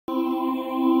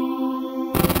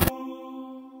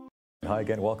Hi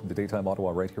again. Welcome to Daytime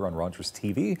Ottawa right here on Rogers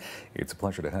TV. It's a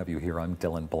pleasure to have you here. I'm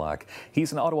Dylan Black.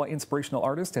 He's an Ottawa inspirational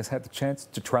artist, has had the chance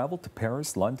to travel to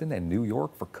Paris, London, and New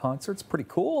York for concerts. Pretty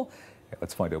cool. Yeah,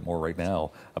 let's find out more right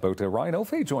now about Ryan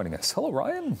Ofei joining us. Hello,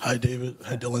 Ryan. Hi, David.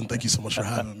 Hi, Dylan. Thank you so much for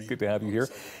having me. Good to have you here.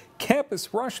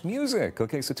 Campus Rush Music.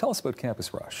 Okay, so tell us about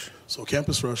Campus Rush. So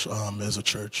Campus Rush is a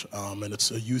church, and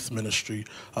it's a youth ministry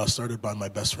started by my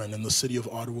best friend in the city of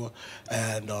Ottawa.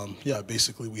 And yeah,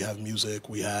 basically we have music,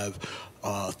 we have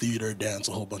theater, dance,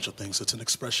 a whole bunch of things. It's an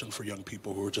expression for young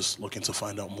people who are just looking to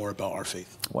find out more about our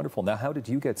faith. Wonderful. Now, how did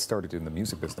you get started in the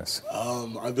music business?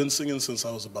 I've been singing since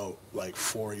I was about like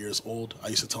 4 years old. I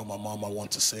used to tell my mom I want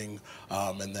to sing,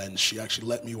 and then she actually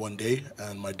let me one day,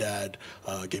 and my dad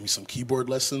gave me some keyboard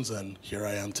lessons, and here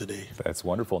I am today. That's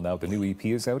wonderful. Now, the new EP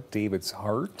is out, David's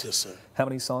Heart. Yes, sir. How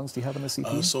many songs do you have in this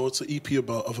EP? So it's an EP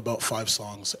of about 5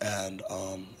 songs, and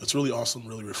it's really awesome,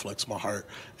 really reflects my heart,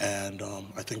 and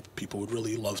I think people would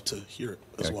really love to hear it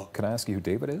as well. Can I ask you who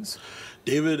David is?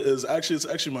 David is it's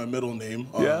actually my middle name.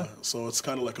 Yeah. So it's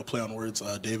kind of like a play on words.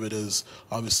 David is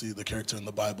obviously the character in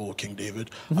the Bible, King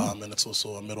David, and it's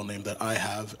also a middle name that I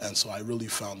have, and so I really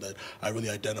found that I really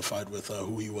identified with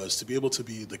who he was, to be able to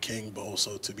be the king, but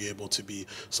also to be able to be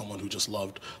someone who just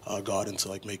loved God and to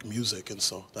like make music, and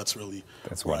so that's really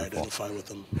where I identify with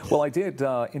him. Yeah. Well, I did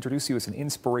introduce you as an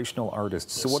inspirational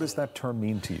artist. So Yes, what does sir. that term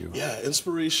mean to you? Yeah,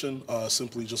 inspiration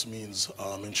simply just means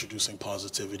introducing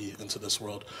positivity into this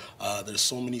world. There's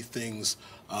so many things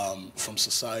from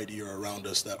society or around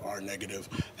us that are negative,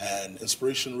 and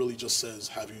inspiration really just says,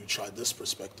 have you tried this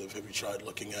perspective? Have you tried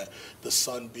looking at the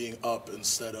sun being up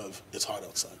instead of it's hot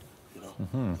outside? You know.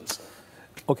 And so,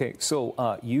 Okay,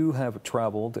 so you have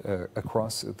traveled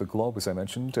across the globe, as I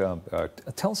mentioned.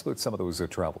 Tell us about some of those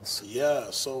travels. yeah,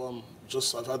 so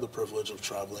I've had the privilege of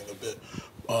traveling a bit.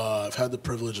 I've had the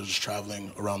privilege of just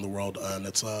traveling around the world, and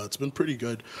it's been pretty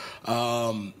good.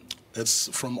 It's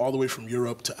from all the way from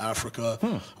Europe to Africa.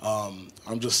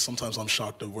 Sometimes I'm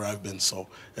shocked at where I've been. So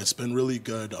it's been really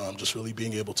good. Just really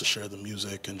being able to share the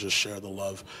music and just share the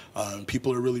love. And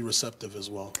people are really receptive as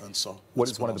well. And so, What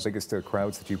is one of the biggest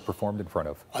crowds that you've performed in front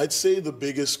of? I'd say the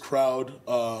biggest crowd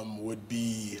would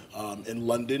be in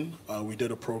London. We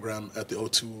did a program at the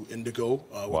O2 Indigo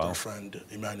with our friend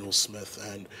Emmanuel Smith,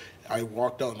 and I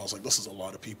walked out and I was like, this is a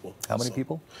lot of people. How many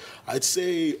people? I'd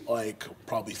say like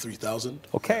probably 3,000.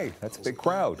 Okay, that's a big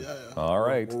crowd. Yeah. All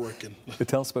right. We're working.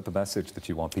 Tell us about the message that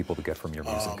you want people to get from your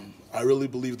music. I really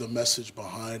believe the message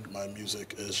behind my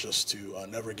music is just to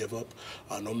never give up,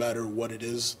 no matter what it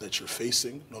is that you're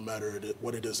facing, no matter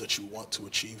what it is that you want to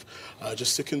achieve,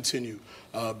 just to continue,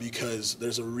 because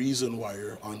there's a reason why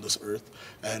you're on this earth,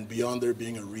 and beyond there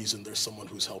being a reason, there's someone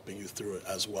who's helping you through it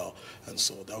as well. And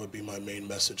so that would be my main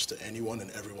message to anyone and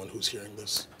everyone who's hearing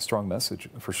this. Strong message,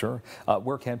 for sure.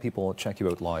 Where can people check you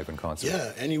out live in concert?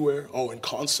 Yeah, anywhere. Oh, in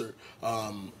concert.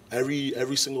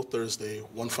 Every single Thursday,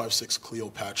 156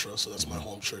 Cleopatra, so that's my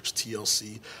home church,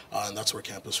 TLC, and that's where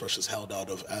Campus Rush is held out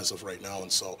of as of right now.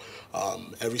 And so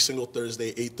every single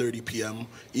Thursday, 8:30 p.m.,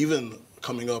 even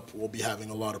coming up, we'll be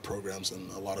having a lot of programs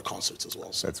and a lot of concerts as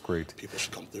well. So that's great. People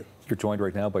should come through. You're joined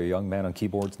right now by a young man on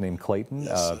keyboards named Clayton.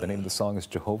 Yes, the name of the song is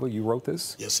Jehovah. You wrote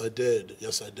this? Yes, I did.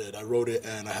 Yes, I did. I wrote it,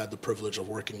 and I had the privilege of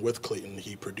working with Clayton.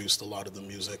 He produced a lot of the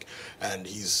music, and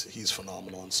he's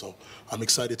phenomenal. And so I'm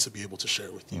excited to be able to share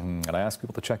it with you. And I ask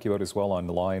people to check you out as well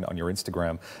online on your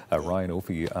Instagram, Ryan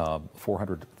Ofei,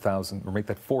 400,000, or make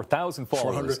that 4,000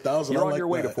 followers. 400,000. You're on your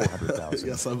way to 400,000.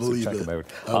 Yes, I believe so check it. them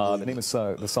out. The name is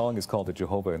the song is called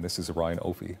Jehovah, and this is Ryan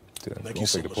Ofei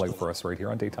to play for us right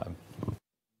here on Daytime.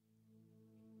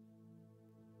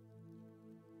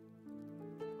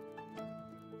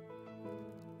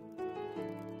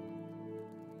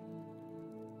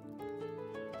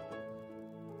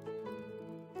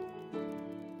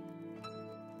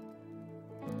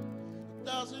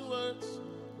 Thousand words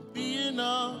would be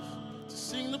enough to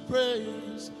sing the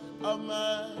praise of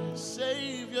my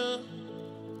Savior,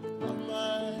 of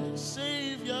my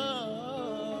Savior.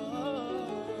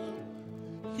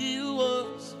 He who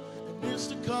was and is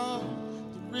to come,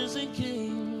 the risen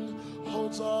King,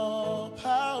 holds all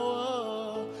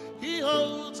power. He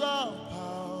holds all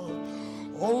power.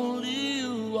 Only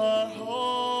you are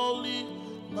holy,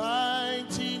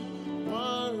 mighty,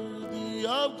 worthy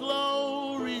of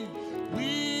glory.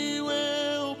 We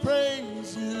will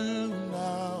praise you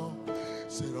now.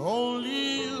 Said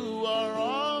only you are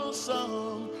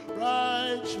awesome,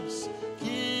 righteous,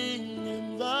 King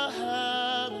in the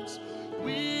heavens.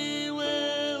 We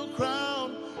will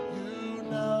crown you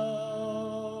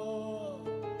now.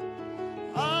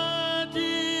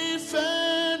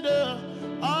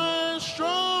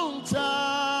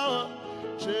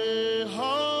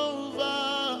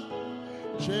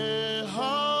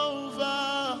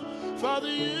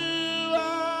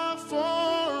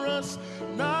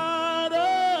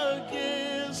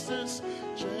 against us.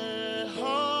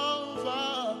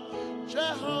 Jehovah,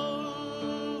 Jehovah.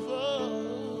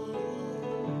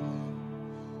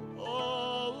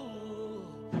 Oh,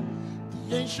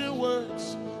 the ancient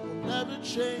words will never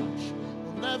change,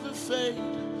 will never fade.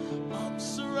 I'm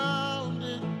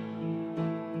surrounded,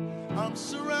 I'm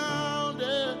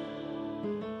surrounded.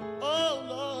 Oh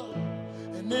Lord,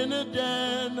 and in a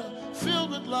den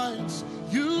filled with lions,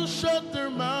 you shut their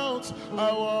mouths.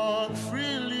 I walk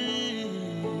freely,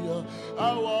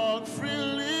 I walk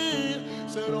freely.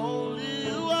 Said only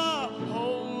you are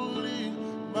holy,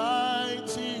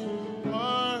 mighty,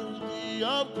 worthy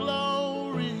of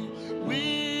glory.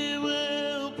 We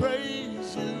will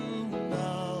praise you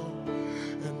now,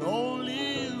 and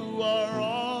only you are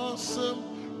awesome,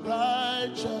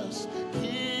 righteous,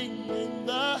 King in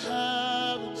the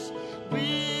heavens.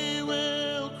 We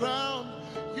will crown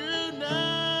you now,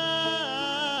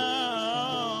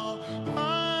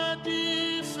 our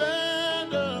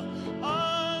defender,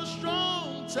 our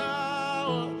strong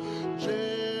tower.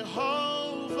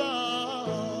 Jehovah,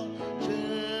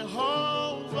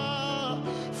 Jehovah.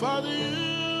 Father,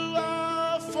 you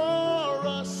are for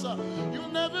us, you'll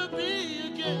never be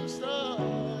against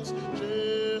us.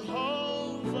 Jehovah,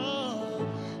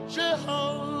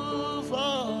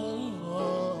 Jehovah.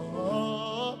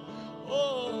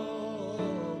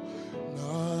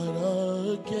 Not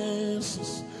against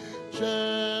us.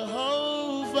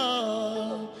 Jehovah,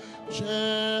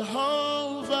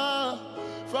 Jehovah.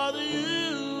 Father,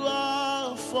 you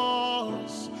are for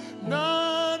us,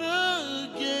 not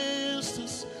against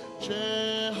us.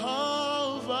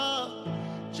 Jehovah,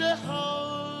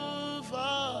 Jehovah.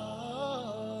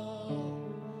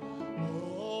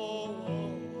 Oh,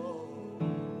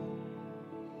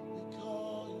 we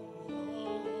call you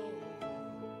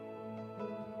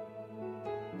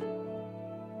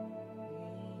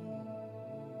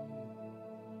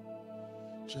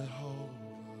Jehovah.